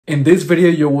In this video,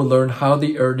 you will learn how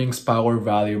the earnings power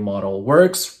value model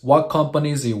works, what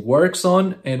companies it works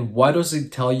on, and what does it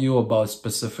tell you about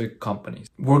specific companies.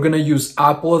 We're going to use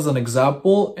Apple as an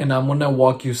example, and I'm going to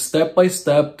walk you step by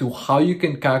step to how you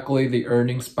can calculate the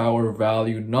earnings power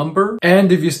value number.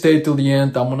 And if you stay till the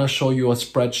end, I'm going to show you a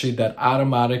spreadsheet that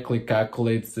automatically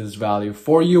calculates this value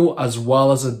for you, as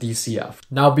well as a DCF.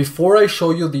 Now, before I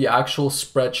show you the actual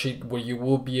spreadsheet where you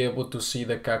will be able to see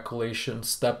the calculation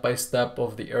step by step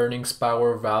of the earnings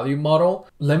power value model,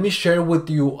 let me share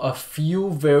with you a few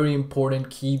very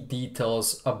important key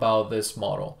details about this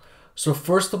model. So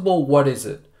first of all, what is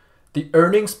it? The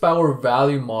earnings power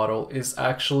value model is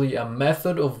actually a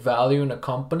method of valuing a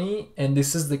company, and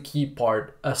this is the key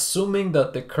part, assuming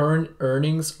that the current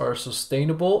earnings are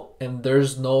sustainable and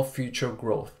there's no future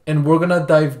growth. And we're gonna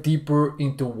dive deeper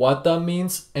into what that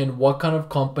means and what kind of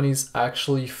companies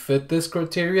actually fit this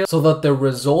criteria, so that the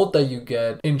result that you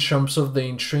get in terms of the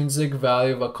intrinsic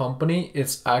value of a company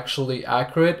is actually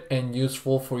accurate and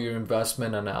useful for your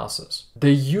investment analysis.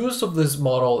 The use of this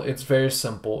model, it's very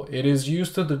simple. It is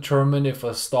used to determine if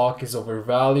a stock is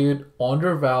overvalued,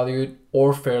 undervalued,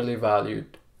 or fairly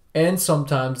valued. And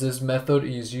sometimes this method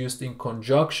is used in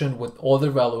conjunction with other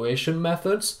valuation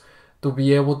methods to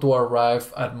be able to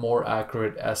arrive at more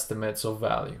accurate estimates of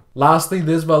value. Lastly,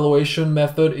 this valuation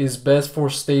method is best for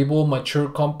stable, mature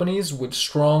companies with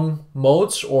strong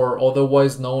moats, or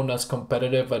otherwise known as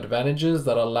competitive advantages,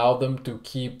 that allow them to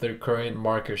keep their current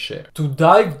market share. To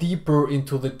dive deeper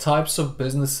into the types of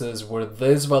businesses where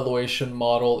this valuation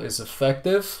model is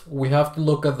effective, we have to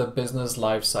look at the business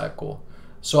life cycle.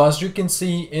 So as you can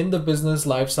see in the business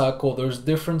life cycle, there's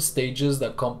different stages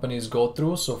that companies go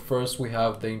through. So first we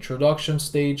have the introduction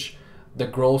stage, the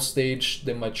growth stage,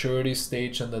 the maturity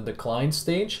stage, and the decline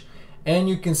stage. And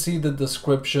you can see the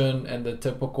description and the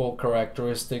typical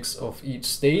characteristics of each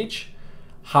stage.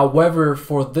 However,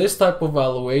 for this type of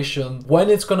valuation,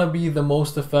 when it's going to be the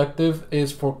most effective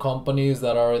is for companies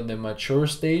that are in the mature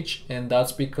stage. And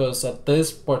that's because at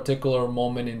this particular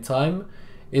moment in time,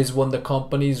 is when the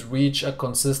companies reach a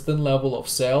consistent level of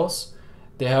sales,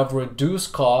 they have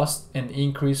reduced costs and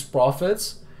increased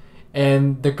profits.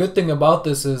 And the good thing about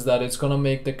this is that it's going to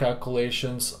make the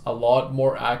calculations a lot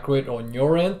more accurate on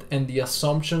your end, and the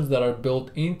assumptions that are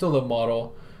built into the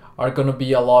model are going to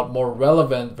be a lot more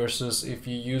relevant versus if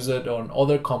you use it on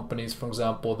other companies, for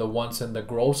example, the ones in the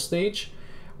growth stage,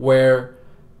 where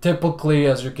typically,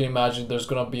 as you can imagine, there's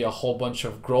going to be a whole bunch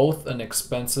of growth and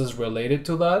expenses related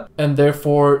to that. And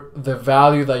therefore, the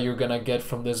value that you're going to get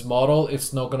from this model,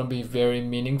 it's not going to be very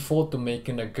meaningful to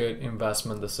making a good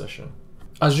investment decision.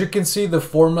 As you can see, the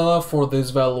formula for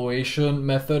this valuation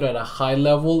method at a high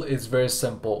level is very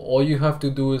simple. All you have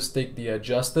to do is take the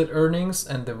adjusted earnings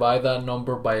and divide that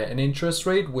number by an interest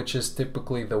rate, which is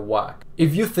typically the WACC.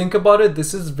 If you think about it,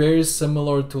 this is very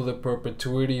similar to the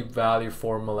perpetuity value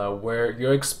formula, where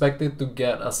you're expected to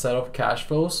get a set of cash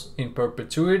flows in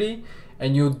perpetuity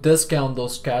and you discount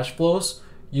those cash flows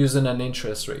using an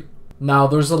interest rate. Now,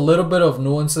 there's a little bit of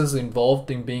nuances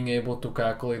involved in being able to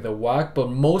calculate the WACC,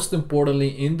 but most importantly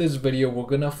in this video, we're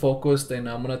going to focus, and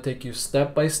I'm going to take you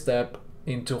step by step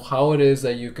into how it is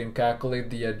that you can calculate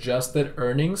the adjusted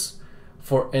earnings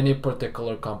for any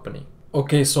particular company.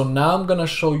 Okay, so now I'm going to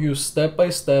show you step by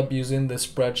step using the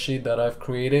spreadsheet that I've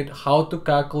created how to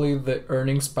calculate the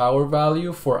earnings power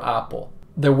value for Apple.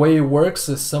 The way it works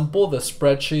is simple. The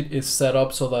spreadsheet is set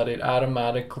up so that it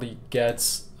automatically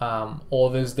gets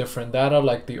all these different data,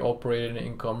 like the operating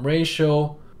income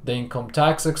ratio, the income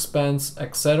tax expense,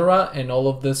 etc. And all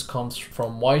of this comes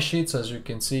from Y-sheets, as you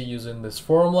can see, using these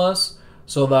formulas,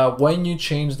 so that when you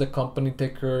change the company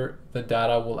ticker, the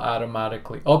data will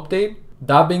automatically update.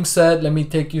 That being said, let me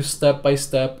take you step by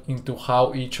step into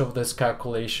how each of these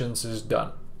calculations is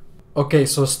done. Okay,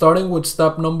 so starting with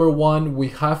step number one, we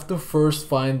have to first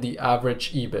find the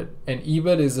average EBIT. And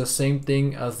EBIT is the same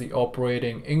thing as the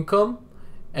operating income.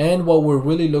 And what we're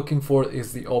really looking for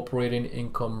is the operating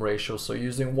income ratio. So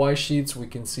using Y-sheets, we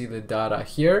can see the data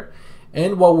here.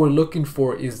 And what we're looking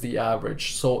for is the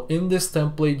average. So in this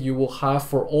template, you will have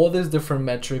for all these different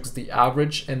metrics, the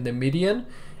average and the median.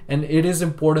 And it is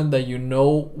important that you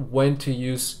know when to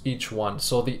use each one.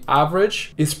 So the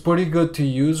average is pretty good to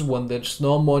use when there's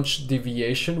not much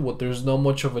deviation, when there's not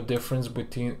much of a difference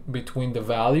between the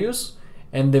values.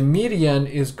 And the median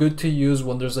is good to use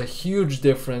when there's a huge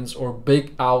difference or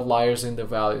big outliers in the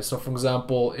value. So for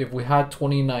example, if we had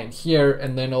 29 here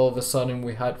and then all of a sudden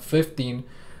we had 15,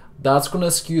 that's going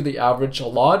to skew the average a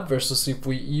lot, versus if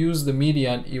we use the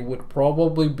median, it would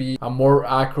probably be a more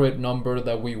accurate number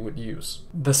that we would use.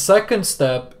 The second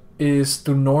step is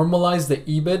to normalize the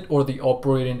EBIT or the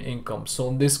operating income. So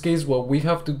in this case, what we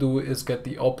have to do is get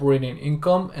the operating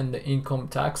income and the income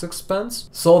tax expense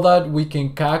so that we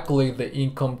can calculate the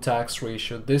income tax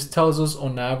ratio. This tells us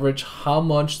on average how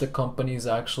much the company is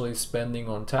actually spending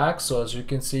on tax. So as you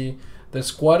can see,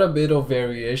 there's quite a bit of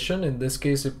variation. In this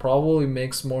case, it probably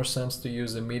makes more sense to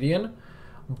use the median,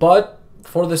 but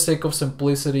for the sake of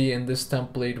simplicity in this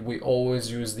template, we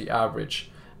always use the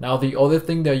average. Now, the other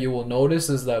thing that you will notice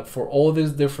is that for all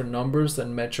these different numbers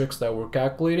and metrics that we're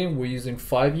calculating, we're using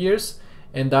 5 years,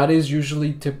 and that is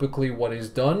usually typically what is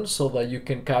done so that you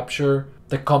can capture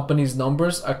the company's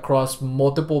numbers across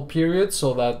multiple periods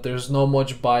so that there's no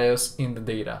much bias in the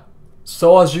data.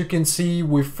 So as you can see,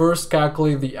 we first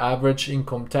calculate the average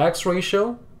income tax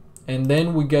ratio, and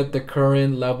then we get the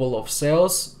current level of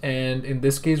sales. And in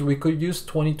this case, we could use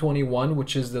 2021,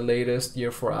 which is the latest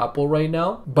year for Apple right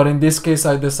now. But in this case,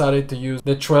 I decided to use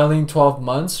the trailing 12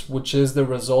 months, which is the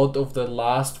result of the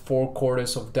last 4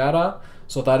 quarters of data.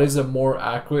 So that is a more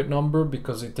accurate number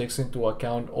because it takes into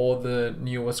account all the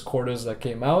newest quarters that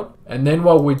came out. And then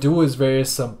what we do is very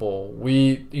simple.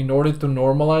 In order to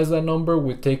normalize that number,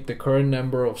 we take the current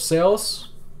number of sales,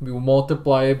 we will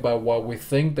multiply it by what we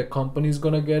think the company is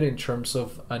going to get in terms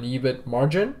of an EBIT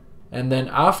margin. And then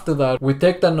after that, we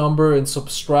take that number and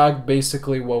subtract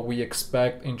basically what we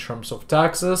expect in terms of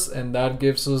taxes, and that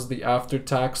gives us the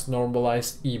after-tax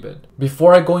normalized EBIT.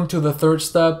 Before I go into the third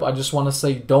step, I just want to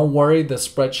say, don't worry, the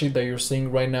spreadsheet that you're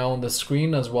seeing right now on the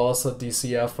screen as well as the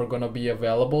DCF are going to be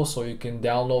available, so you can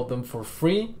download them for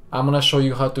free. I'm going to show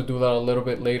you how to do that a little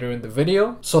bit later in the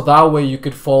video, so that way you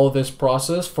could follow this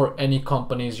process for any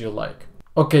companies you like.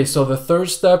 Okay, so the third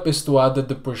step is to add the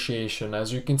depreciation.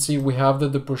 As you can see, we have the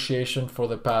depreciation for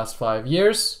the past 5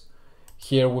 years.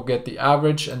 Here we'll get the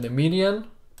average and the median.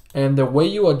 And the way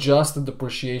you adjust the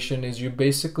depreciation is you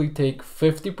basically take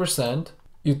 50%.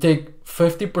 You take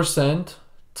 50%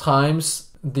 times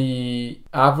the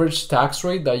average tax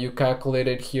rate that you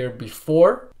calculated here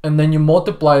before, and then you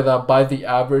multiply that by the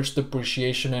average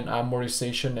depreciation and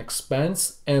amortization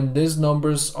expense, and these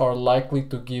numbers are likely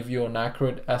to give you an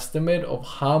accurate estimate of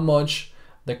how much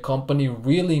the company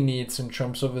really needs in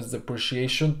terms of its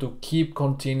depreciation to keep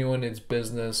continuing its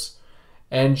business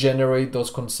and generate those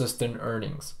consistent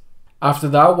earnings. After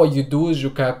that, what you do is you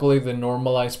calculate the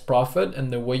normalized profit,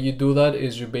 and the way you do that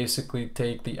is you basically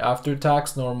take the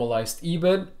after-tax normalized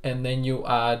EBIT and then you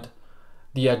add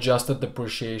the adjusted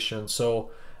depreciation. So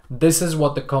this is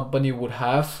what the company would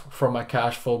have from a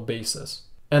cash flow basis.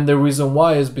 And the reason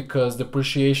why is because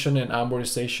depreciation and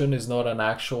amortization is not an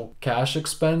actual cash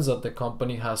expense that the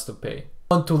company has to pay.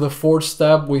 On to the fourth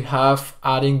step, we have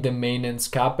adding the maintenance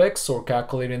capex or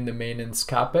calculating the maintenance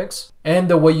capex. And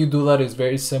the way you do that is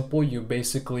very simple. You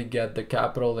basically get the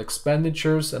capital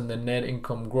expenditures and the net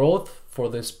income growth for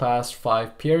this past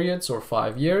 5 periods or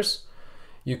 5 years.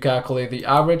 You calculate the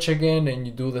average again and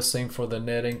you do the same for the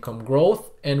net income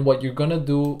growth. And what you're gonna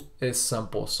do is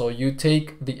simple. So you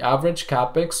take the average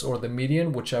capex or the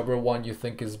median, whichever one you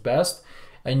think is best,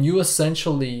 and you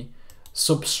essentially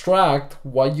subtract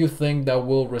what you think that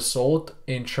will result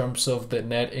in terms of the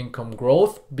net income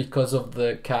growth because of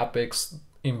the capex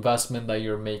investment that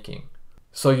you're making.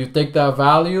 So you take that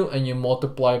value and you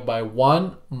multiply by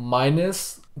 1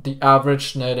 minus the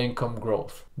average net income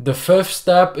growth. The fifth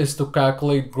step is to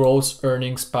calculate gross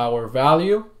earnings power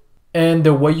value. And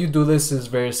the way you do this is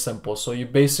very simple. So you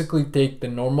basically take the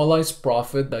normalized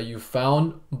profit that you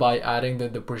found by adding the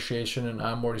depreciation and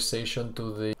amortization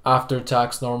to the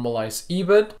after-tax normalized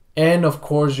EBIT. And of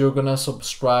course, you're gonna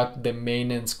subtract the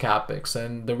maintenance capex.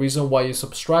 And the reason why you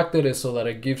subtract it is so that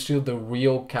it gives you the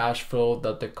real cash flow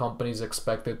that the company is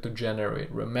expected to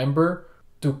generate. Remember,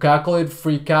 to calculate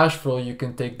free cash flow, you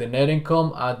can take the net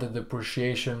income, add the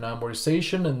depreciation and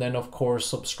amortization, and then of course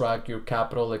subtract your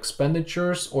capital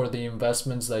expenditures or the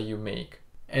investments that you make.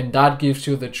 And that gives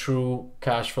you the true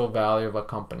cash flow value of a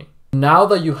company. Now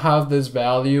that you have this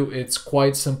value, it's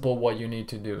quite simple what you need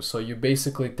to do. So you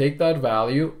basically take that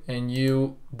value and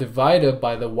you divide it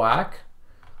by the WACC,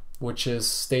 which is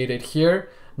stated here.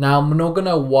 Now, I'm not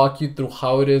gonna walk you through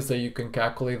how it is that you can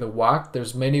calculate the WACC.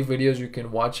 There's many videos you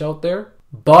can watch out there.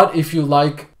 But if you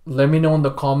like, let me know in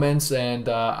the comments and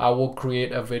I will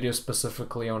create a video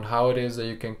specifically on how it is that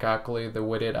you can calculate the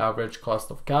weighted average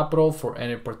cost of capital for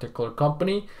any particular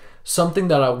company. Something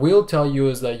that I will tell you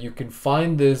is that you can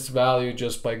find this value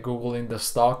just by Googling the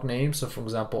stock name. So for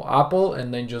example, Apple,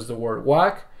 and then just the word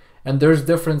WACC. And there's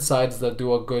different sites that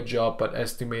do a good job at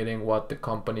estimating what the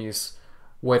company's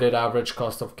weighted average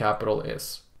cost of capital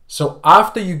is. So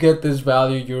after you get this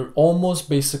value, you're almost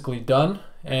basically done.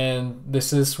 And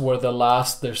this is where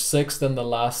the sixth and the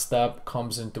last step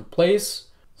comes into place.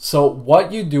 So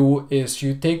what you do is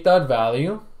you take that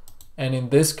value, and in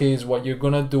this case, what you're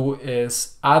gonna do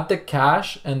is add the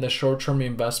cash and the short-term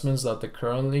investments that the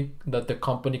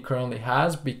company currently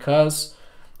has, because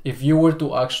if you were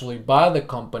to actually buy the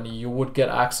company, you would get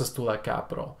access to that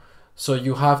capital. So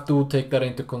you have to take that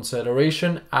into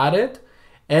consideration, add it,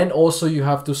 and also you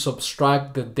have to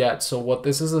subtract the debt. So what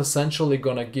this is essentially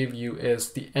gonna give you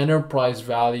is the enterprise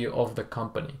value of the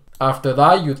company. After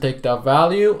that, you take that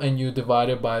value and you divide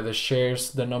it by the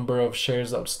shares, the number of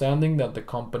shares outstanding that the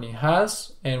company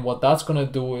has. And what that's going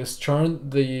to do is turn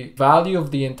the value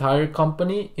of the entire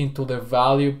company into the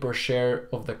value per share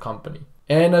of the company.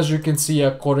 And as you can see,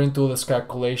 according to these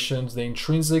calculations, the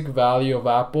intrinsic value of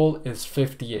Apple is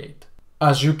 58.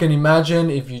 As you can imagine,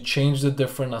 if you change the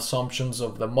different assumptions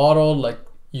of the model, like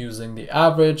using the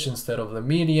average instead of the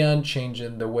median,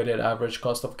 changing the weighted average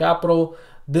cost of capital,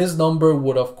 this number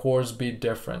would of course be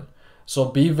different. So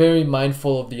be very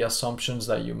mindful of the assumptions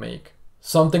that you make.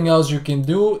 Something else you can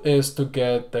do is to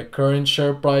get the current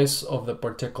share price of the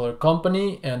particular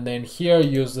company, and then here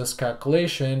use this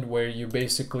calculation where you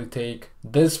basically take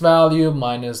this value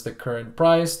minus the current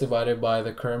price divided by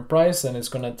the current price, and it's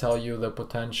going to tell you the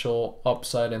potential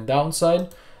upside and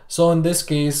downside. So in this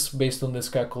case, based on these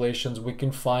calculations, we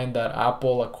can find that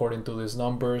Apple, according to these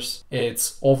numbers,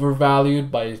 it's overvalued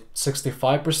by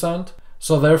 65%.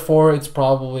 So therefore, it's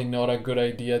probably not a good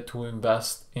idea to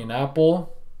invest in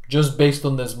Apple just based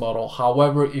on this model.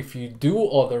 However, if you do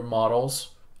other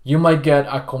models, you might get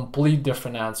a complete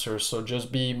different answer. So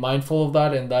just be mindful of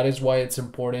that. And that is why it's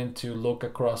important to look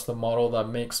across the model that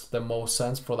makes the most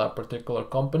sense for that particular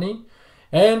company,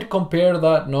 and compare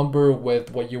that number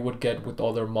with what you would get with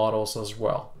other models as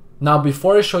well. Now,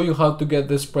 before I show you how to get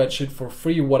this spreadsheet for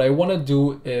free, what I want to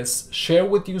do is share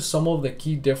with you some of the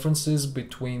key differences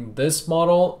between this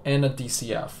model and a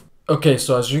DCF. Okay,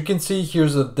 so as you can see,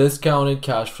 here's a discounted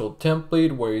cash flow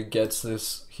template where it gets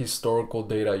this historical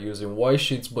data using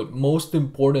Y-sheets, but most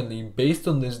importantly, based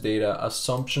on this data,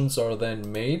 assumptions are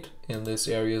then made in these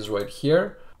areas right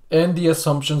here. And the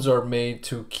assumptions are made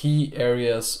to key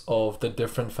areas of the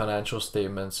different financial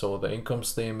statements. So the income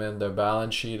statement, the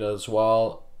balance sheet as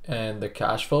well, and the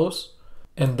cash flows.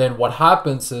 And then what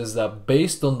happens is that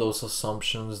based on those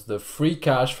assumptions, the free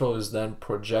cash flow is then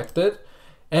projected.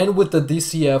 And with the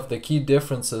DCF, the key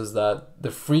difference is that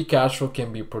the free cash flow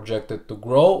can be projected to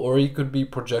grow, or it could be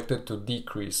projected to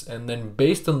decrease. And then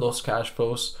based on those cash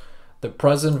flows, the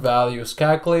present value is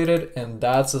calculated, and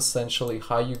that's essentially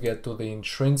how you get to the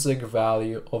intrinsic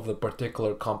value of the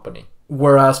particular company.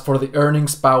 Whereas for the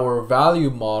earnings power value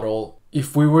model,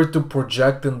 if we were to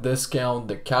project and discount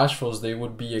the cash flows, they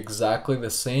would be exactly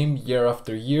the same year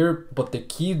after year. But the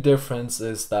key difference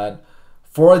is that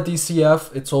for a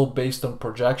DCF, it's all based on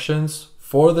projections.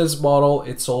 For this model,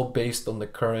 it's all based on the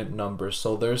current numbers.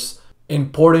 So there's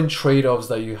important trade-offs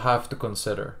that you have to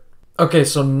consider. Okay,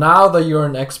 so now that you're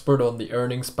an expert on the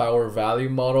earnings power value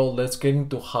model, let's get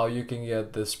into how you can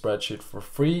get this spreadsheet for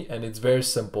free. And it's very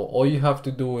simple. All you have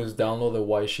to do is download the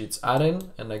Y-Sheets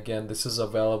add-in. And again, this is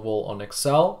available on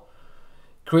Excel.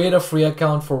 Create a free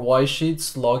account for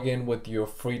Y-Sheets, log in with your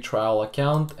free trial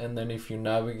account. And then if you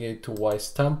navigate to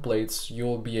Wise Templates,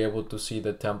 you'll be able to see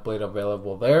the template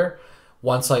available there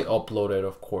once I upload it,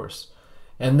 of course.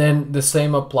 And then the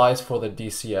same applies for the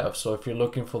DCF. So if you're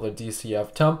looking for the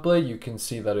DCF template, you can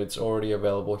see that it's already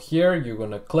available here. You're going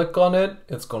to click on it.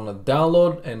 It's going to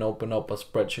download and open up a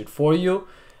spreadsheet for you.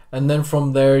 And then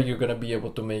from there, you're going to be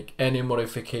able to make any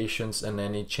modifications and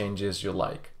any changes you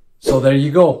like. So there you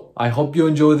go. I hope you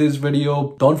enjoyed this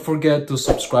video. Don't forget to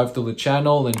subscribe to the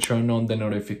channel and turn on the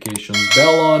notifications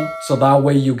bell on, so that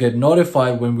way you get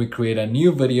notified when we create a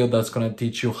new video that's going to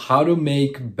teach you how to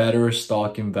make better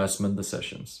stock investment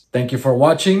decisions. Thank you for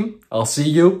watching. I'll see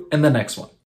you in the next one.